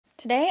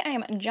Today I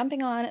am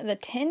jumping on the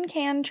tin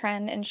can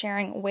trend and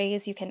sharing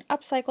ways you can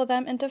upcycle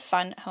them into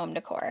fun home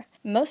decor.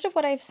 Most of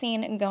what I've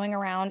seen going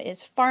around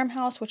is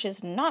farmhouse, which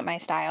is not my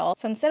style,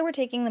 so instead we're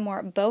taking the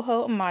more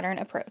boho modern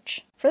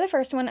approach. For the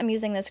first one, I'm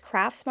using this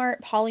Craft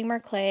Smart polymer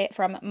clay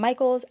from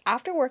Michaels.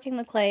 After working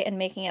the clay and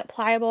making it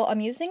pliable, I'm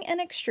using an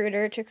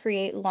extruder to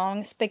create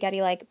long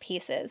spaghetti-like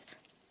pieces.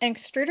 An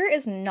extruder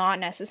is not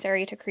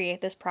necessary to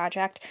create this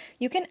project.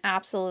 You can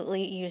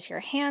absolutely use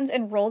your hands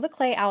and roll the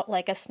clay out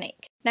like a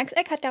snake. Next,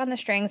 I cut down the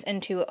strings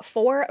into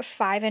 4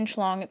 5-inch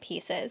long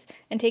pieces,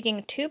 and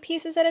taking 2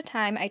 pieces at a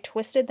time, I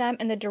twisted them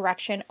in the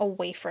direction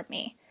away from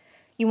me.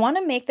 You want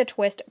to make the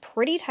twist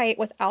pretty tight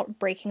without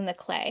breaking the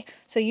clay,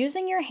 so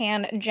using your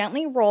hand,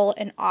 gently roll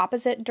in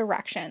opposite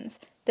directions.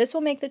 This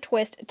will make the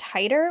twist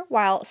tighter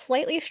while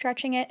slightly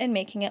stretching it and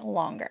making it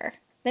longer.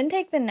 Then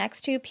take the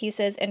next 2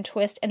 pieces and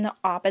twist in the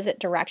opposite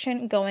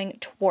direction, going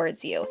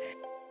towards you.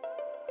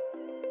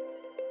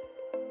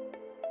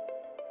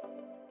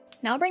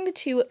 Now bring the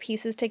 2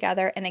 pieces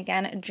together and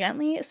again,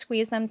 gently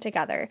squeeze them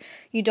together.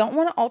 You don't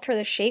want to alter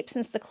the shape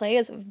since the clay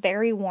is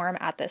very warm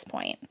at this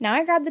point. Now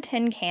I grabbed the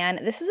tin can.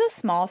 This is a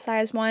small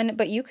size one,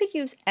 but you could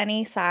use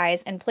any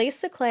size and place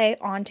the clay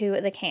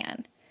onto the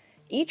can.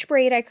 Each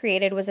braid I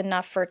created was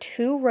enough for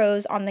 2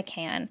 rows on the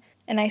can,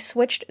 and I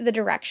switched the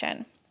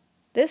direction.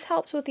 This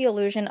helps with the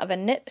illusion of a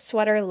knit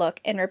sweater look,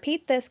 and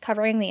repeat this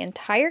covering the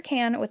entire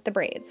can with the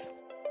braids.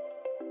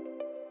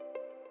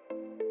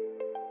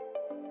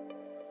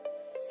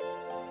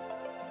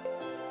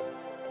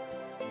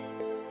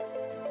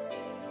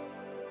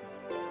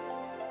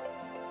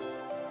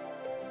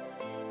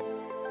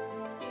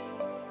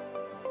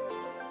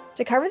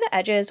 To cover the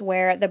edges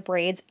where the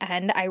braids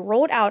end, I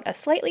rolled out a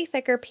slightly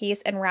thicker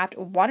piece and wrapped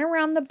 1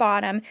 around the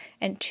bottom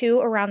and 2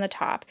 around the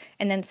top,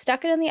 and then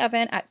stuck it in the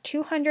oven at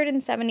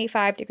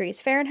 275 degrees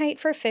Fahrenheit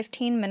for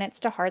 15 minutes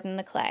to harden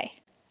the clay.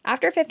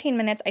 After 15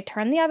 minutes, I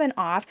turn the oven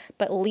off,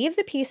 but leave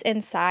the piece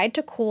inside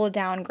to cool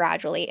down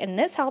gradually, and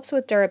this helps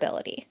with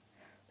durability.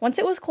 Once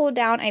it was cooled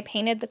down, I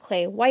painted the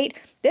clay white.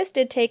 This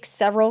did take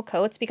several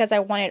coats because I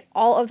wanted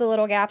all of the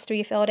little gaps to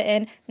be filled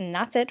in, and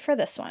that's it for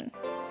this one.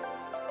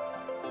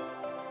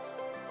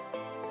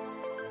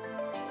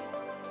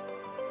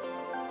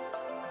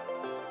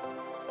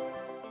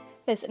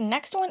 This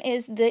next one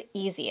is the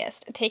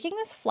easiest. Taking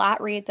this flat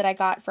reed that I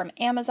got from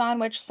Amazon,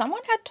 which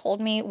someone had told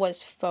me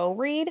was faux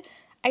reed.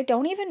 I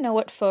don't even know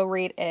what faux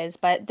reed is,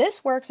 but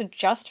this works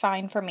just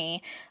fine for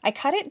me. I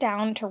cut it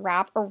down to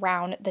wrap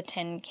around the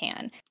tin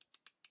can.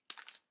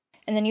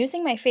 And then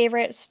using my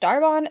favorite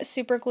Starbond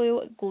super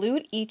glue,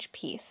 glued each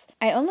piece.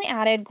 I only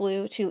added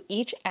glue to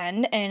each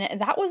end,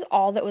 and that was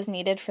all that was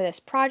needed for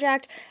this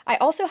project. I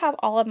also have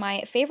all of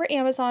my favorite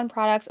Amazon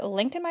products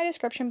linked in my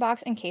description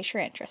box in case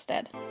you're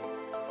interested.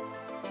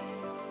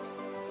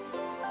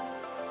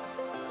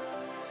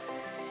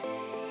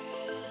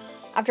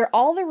 After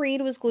all the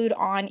reed was glued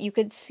on, you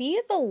could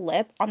see the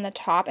lip on the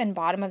top and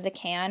bottom of the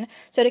can.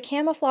 So to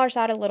camouflage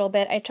that a little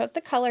bit, I took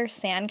the color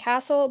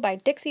Sandcastle by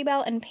Dixie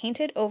and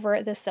painted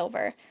over the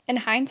silver. In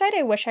hindsight,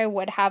 I wish I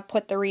would have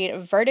put the reed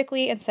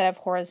vertically instead of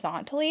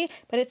horizontally,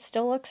 but it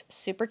still looks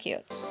super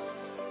cute.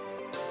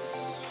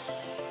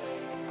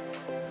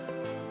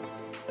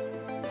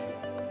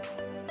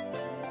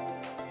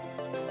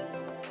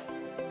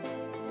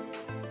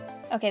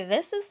 Okay,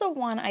 this is the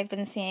one I've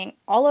been seeing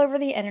all over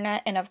the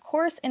internet and of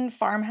course in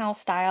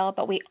farmhouse style,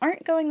 but we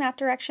aren't going that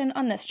direction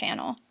on this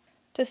channel.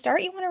 To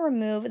start, you want to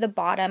remove the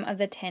bottom of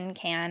the tin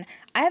can.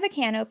 I have a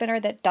can opener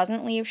that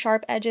doesn't leave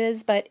sharp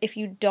edges, but if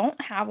you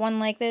don't have one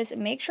like this,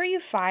 make sure you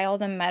file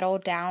the metal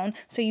down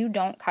so you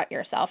don't cut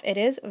yourself. It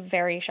is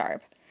very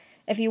sharp.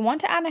 If you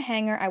want to add a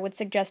hanger, I would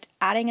suggest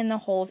adding in the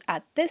holes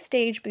at this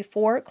stage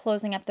before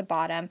closing up the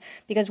bottom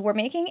because we're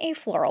making a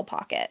floral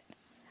pocket.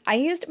 I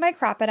used my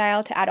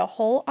crocodile to add a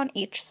hole on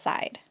each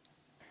side.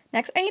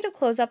 Next, I need to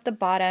close up the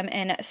bottom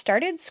and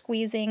started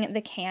squeezing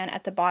the can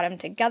at the bottom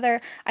together.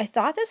 I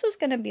thought this was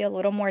going to be a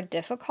little more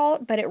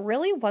difficult, but it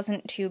really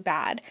wasn't too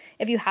bad.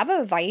 If you have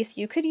a vise,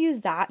 you could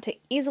use that to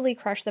easily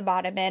crush the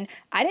bottom in.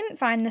 I didn't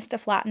find this to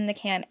flatten the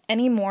can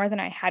any more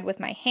than I had with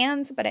my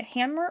hands, but a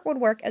hammer would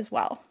work as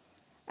well.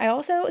 I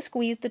also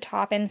squeezed the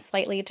top in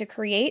slightly to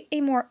create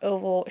a more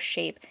oval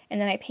shape, and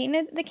then I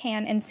painted the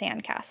can in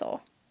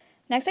Sandcastle.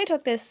 Next, I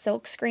took this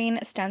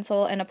silkscreen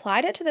stencil and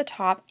applied it to the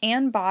top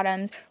and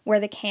bottoms where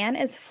the can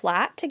is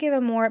flat to give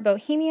a more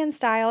bohemian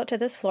style to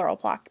this floral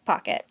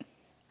pocket.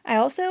 I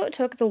also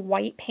took the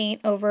white paint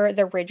over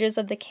the ridges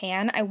of the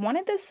can. I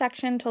wanted this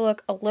section to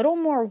look a little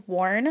more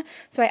worn,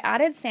 so I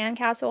added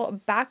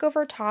Sandcastle back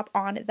over top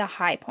on the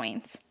high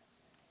points.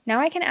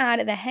 Now I can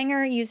add the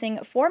hanger using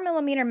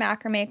 4mm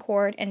macrame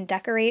cord and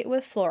decorate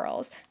with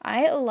florals.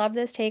 I love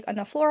this take on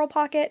the floral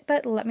pocket,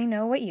 but let me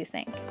know what you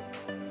think.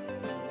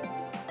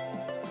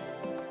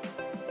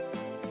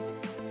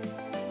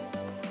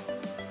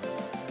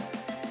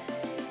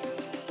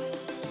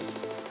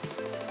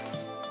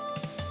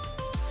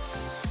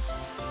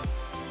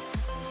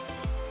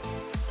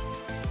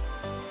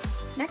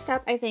 Next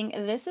up, I think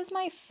this is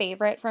my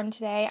favorite from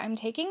today. I'm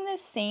taking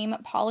this same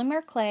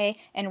Polymer Clay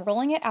and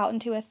rolling it out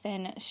into a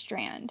thin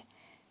strand.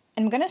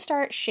 I'm going to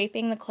start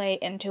shaping the clay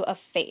into a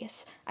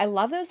face. I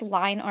love those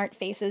line art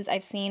faces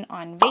I've seen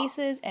on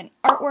vases and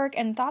artwork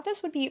and thought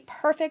this would be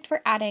perfect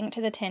for adding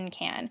to the tin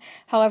can.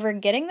 However,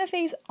 getting the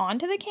face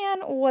onto the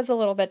can was a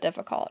little bit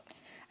difficult.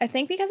 I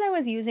think because I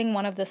was using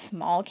one of the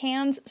small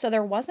cans, so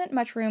there wasn't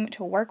much room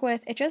to work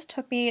with. It just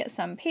took me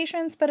some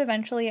patience, but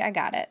eventually I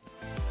got it.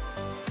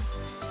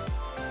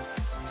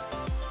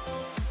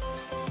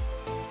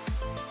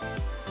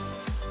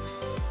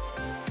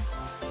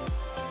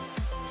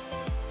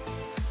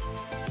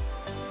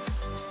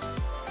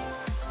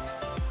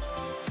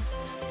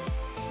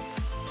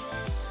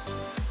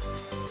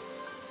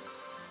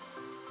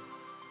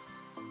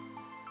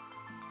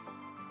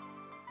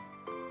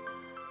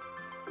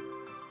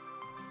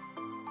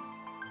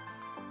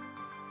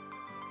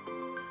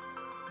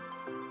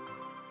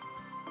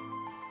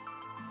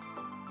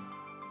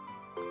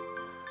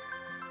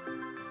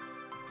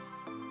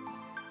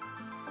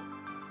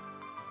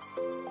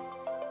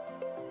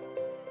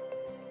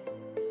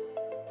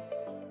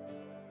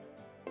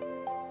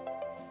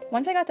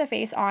 Once I got the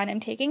face on,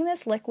 I'm taking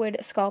this liquid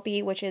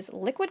Sculpey, which is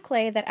liquid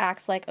clay that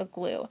acts like a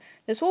glue.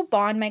 This will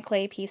bond my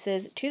clay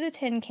pieces to the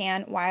tin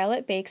can while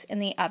it bakes in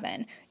the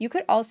oven. You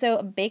could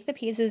also bake the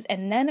pieces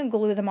and then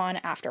glue them on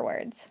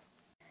afterwards.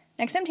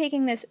 Next, I'm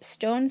taking this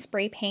stone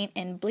spray paint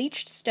in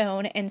bleached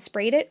stone and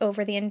sprayed it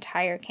over the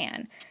entire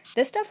can.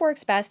 This stuff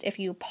works best if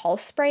you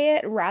pulse spray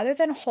it rather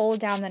than hold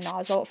down the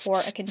nozzle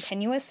for a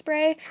continuous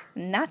spray,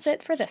 and that's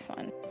it for this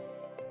one.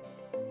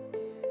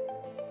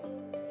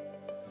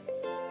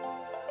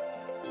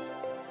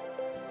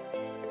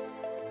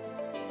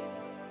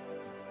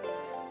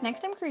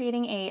 Next, I'm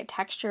creating a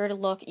textured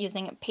look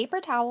using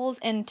paper towels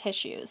and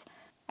tissues.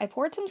 I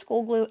poured some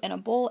school glue in a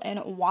bowl and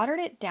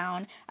watered it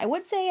down. I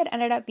would say it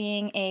ended up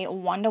being a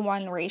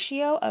 1-to-1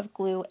 ratio of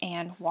glue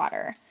and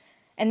water.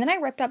 And then I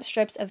ripped up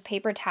strips of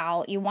paper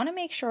towel. You want to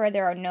make sure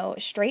there are no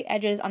straight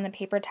edges on the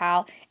paper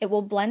towel. It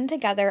will blend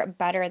together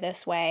better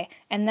this way.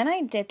 And then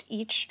I dipped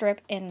each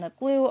strip in the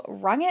glue,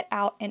 wrung it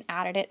out, and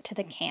added it to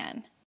the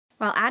can.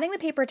 While adding the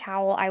paper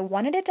towel, I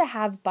wanted it to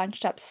have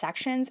bunched up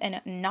sections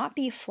and not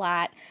be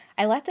flat.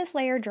 I let this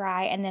layer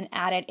dry and then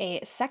added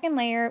a second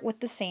layer with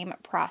the same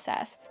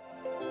process.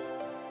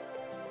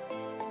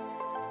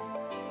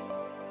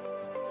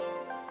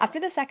 After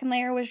the second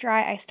layer was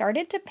dry, I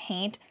started to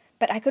paint,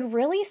 but I could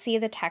really see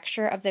the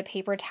texture of the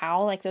paper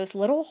towel, like those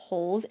little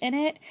holes in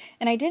it,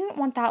 and I didn't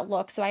want that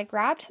look, so I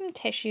grabbed some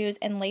tissues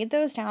and laid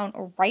those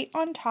down right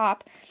on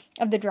top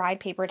of the dried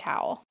paper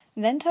towel.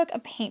 Then took a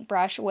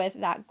paintbrush with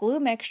that glue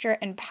mixture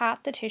and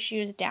pat the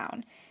tissues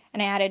down, and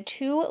I added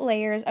 2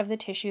 layers of the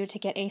tissue to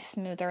get a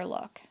smoother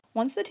look.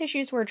 Once the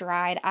tissues were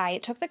dried, I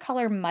took the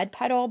color Mud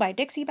Puddle by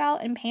Dixie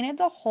and painted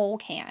the whole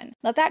can.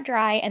 Let that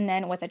dry, and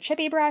then with a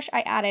chippy brush,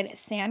 I added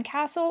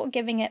Sandcastle,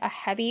 giving it a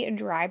heavy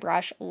dry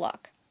brush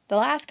look. The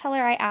last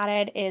color I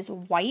added is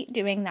white,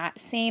 doing that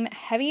same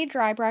heavy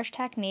dry brush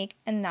technique,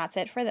 and that's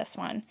it for this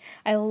one.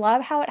 I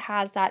love how it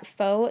has that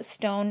faux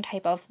stone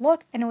type of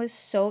look, and it was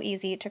so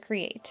easy to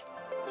create.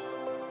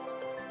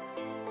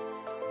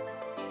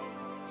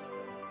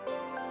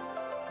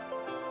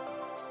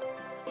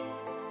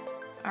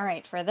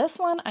 Alright, for this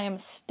one, I am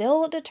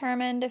still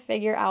determined to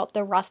figure out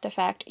the rust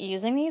effect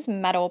using these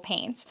metal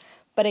paints.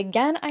 But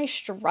again, I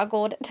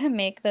struggled to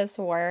make this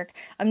work.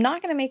 I'm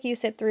not going to make you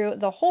sit through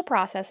the whole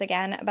process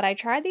again, but I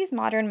tried these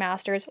Modern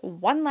Masters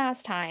one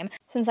last time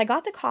since I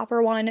got the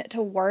copper one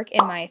to work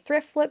in my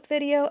thrift flip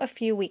video a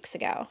few weeks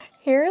ago.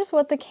 Here's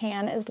what the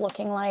can is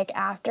looking like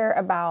after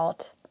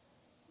about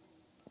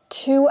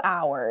 2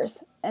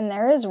 hours, and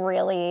there is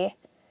really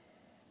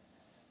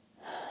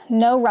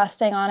no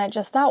rusting on it,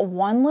 just that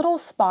one little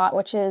spot,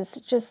 which is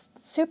just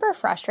super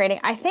frustrating.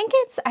 I think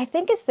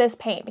it's this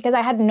paint because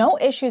I had no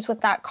issues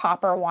with that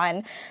copper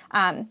one.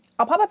 I'll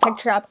pop a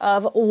picture up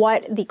of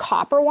what the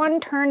copper one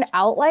turned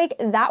out like.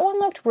 That one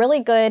looked really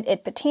good.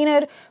 It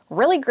patinaed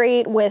really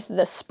great with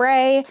the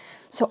spray.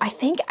 So I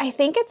think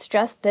it's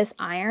just this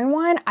iron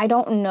one. I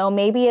don't know,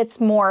 maybe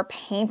it's more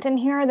paint in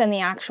here than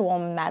the actual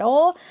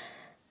metal.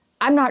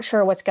 I'm not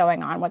sure what's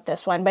going on with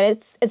this one, but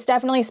it's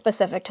definitely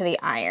specific to the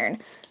iron.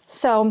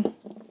 So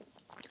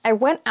I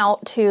went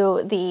out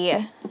to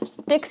the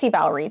Dixie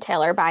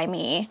retailer by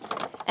me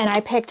and I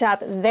picked up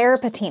their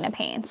patina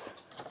paints.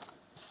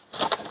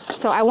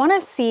 So I want to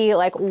see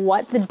like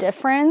what the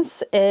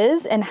difference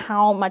is and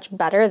how much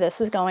better this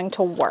is going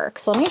to work.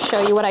 So let me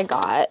show you what I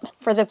got.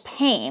 For the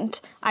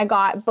paint, I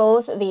got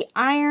both the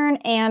iron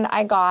and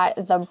I got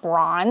the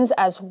bronze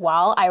as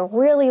well. I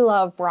really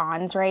love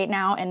bronze right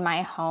now in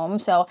my home.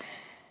 So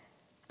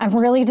I'm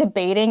really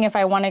debating if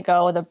I want to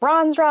go the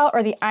bronze route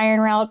or the iron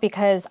route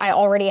because I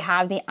already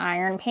have the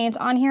iron paint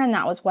on here and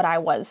that was what I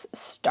was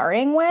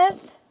starting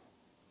with.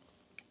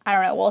 I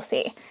don't know, we'll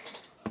see.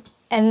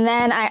 And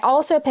then I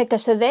also picked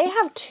up, so they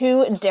have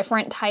 2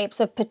 different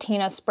types of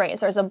patina sprays.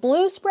 There's a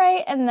blue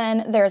spray and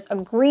then there's a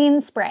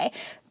green spray.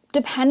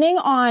 Depending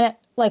on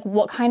like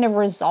what kind of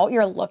result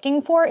you're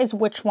looking for is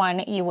which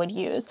one you would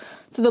use.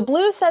 So the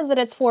blue says that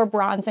it's for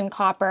bronze and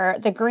copper.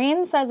 The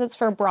green says it's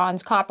for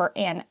bronze, copper,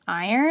 and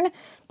iron.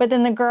 But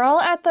then the girl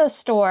at the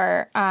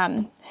store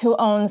who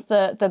owns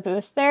the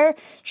booth there,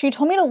 she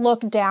told me to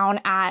look down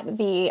at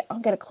the, I'll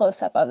get a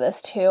close up of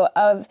this too,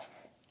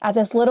 at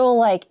this little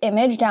like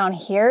image down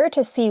here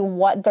to see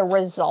what the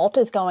result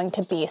is going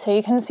to be. So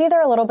you can see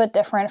they're a little bit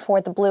different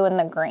for the blue and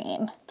the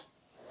green.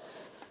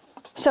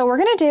 So we're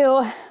gonna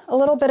do a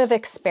little bit of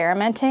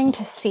experimenting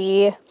to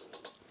see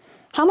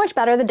how much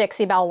better the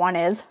Dixie Belle one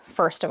is,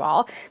 first of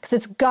all, because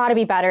it's gotta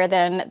be better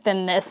than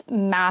this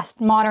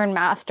Modern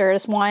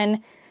Masters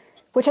one,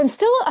 which I'm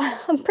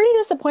pretty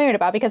disappointed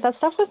about because that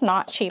stuff was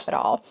not cheap at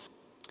all.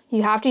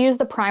 You have to use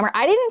the primer.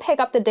 I didn't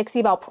pick up the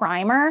Dixie Belle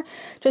primer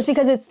just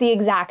because it's the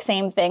exact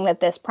same thing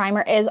that this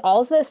primer is.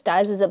 All this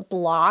does is it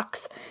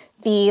blocks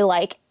the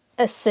like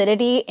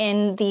acidity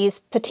in these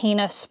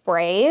patina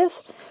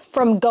sprays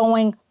from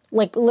going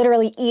like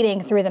literally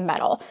eating through the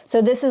metal.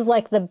 So this is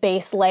like the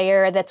base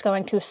layer that's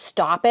going to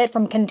stop it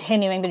from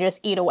continuing to just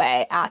eat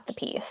away at the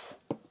piece.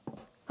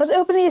 Let's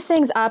open these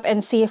things up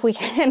and see if we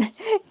can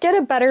get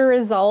a better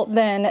result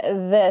than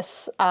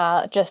this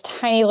just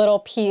tiny little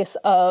piece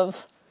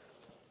of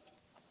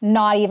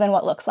not even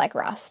what looks like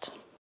rust.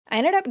 I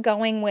ended up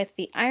going with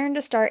the iron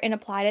to start and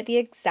applied it the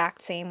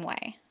exact same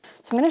way.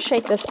 So I'm gonna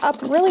shake this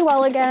up really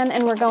well again,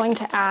 and we're going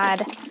to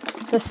add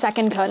the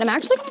second coat. I'm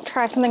actually gonna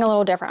try something a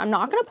little different. I'm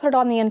not gonna put it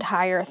on the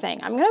entire thing.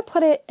 I'm gonna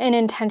put it in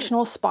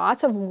intentional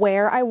spots of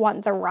where I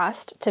want the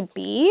rust to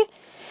be.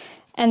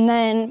 And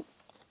then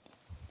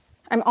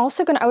I'm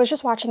also I was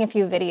just watching a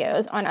few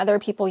videos on other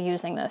people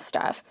using this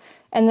stuff.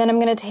 And then I'm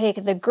gonna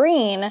take the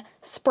green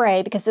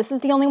spray because this is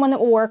the only one that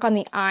will work on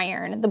the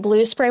iron. The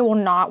blue spray will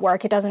not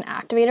work, it doesn't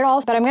activate at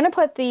all. But I'm gonna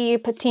put the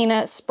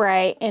Patina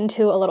spray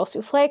into a little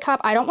souffle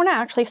cup. I don't wanna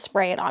actually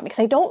spray it on because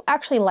I don't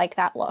actually like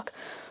that look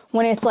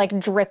when it's like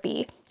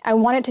drippy. I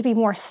want it to be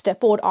more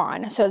stippled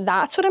on. So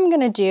that's what I'm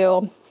gonna do.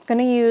 I'm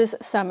gonna use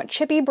some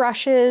chippy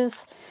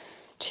brushes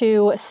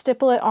to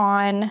stipple it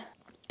on.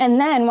 And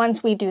then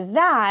once we do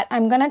that,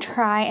 I'm gonna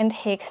try and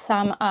take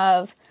some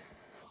of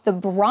the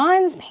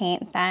bronze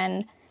paint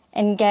then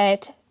and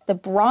get the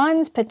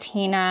bronze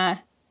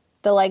patina,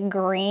 the like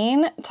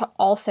green, to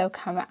also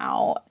come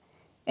out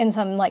in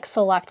some like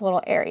select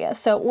little areas.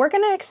 So we're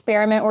gonna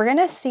experiment, we're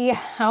gonna see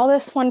how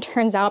this one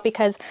turns out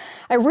because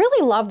I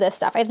really love this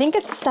stuff. I think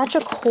it's such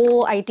a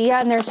cool idea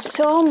and there's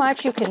so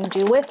much you can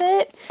do with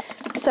it.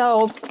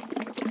 So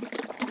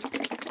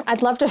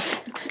I'd love to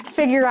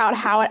figure out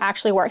how it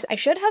actually works. I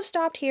should have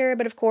stopped here,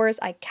 but of course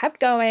I kept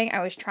going.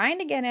 I was trying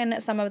to get in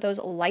some of those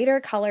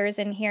lighter colors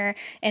in here,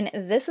 and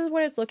this is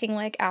what it's looking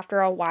like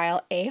after a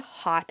while, a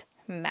hot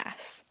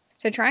mess.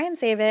 To try and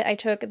save it, I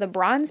took the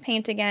bronze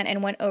paint again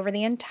and went over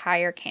the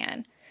entire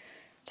can.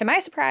 To my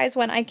surprise,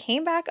 when I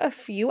came back a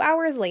few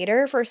hours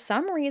later, for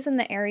some reason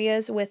the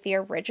areas with the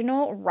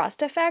original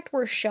rust effect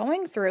were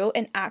showing through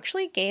and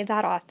actually gave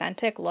that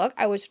authentic look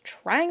I was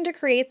trying to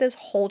create this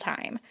whole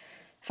time.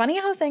 Funny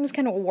how things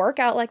can work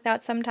out like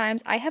that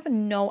sometimes. I have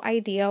no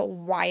idea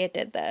why it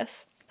did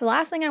this. The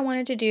last thing I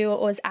wanted to do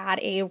was add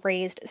a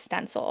raised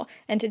stencil.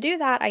 And to do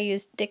that, I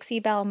used Dixie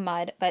Belle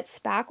mud, but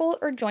spackle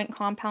or joint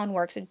compound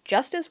works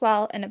just as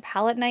well, and a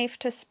palette knife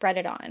to spread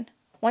it on.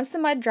 Once the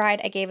mud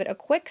dried, I gave it a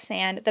quick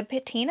sand. The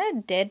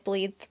patina did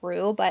bleed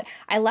through, but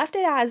I left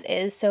it as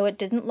is so it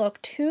didn't look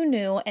too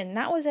new, and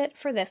that was it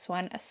for this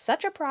one.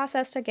 Such a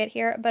process to get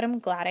here, but I'm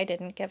glad I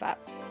didn't give up.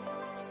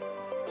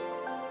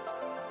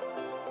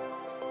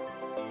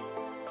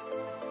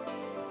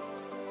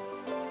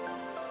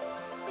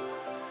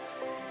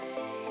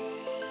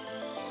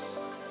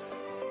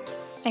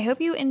 I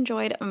hope you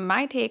enjoyed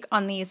my take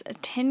on these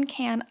tin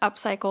can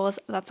upcycles.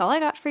 That's all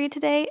I got for you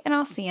today, and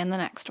I'll see you in the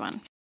next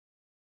one.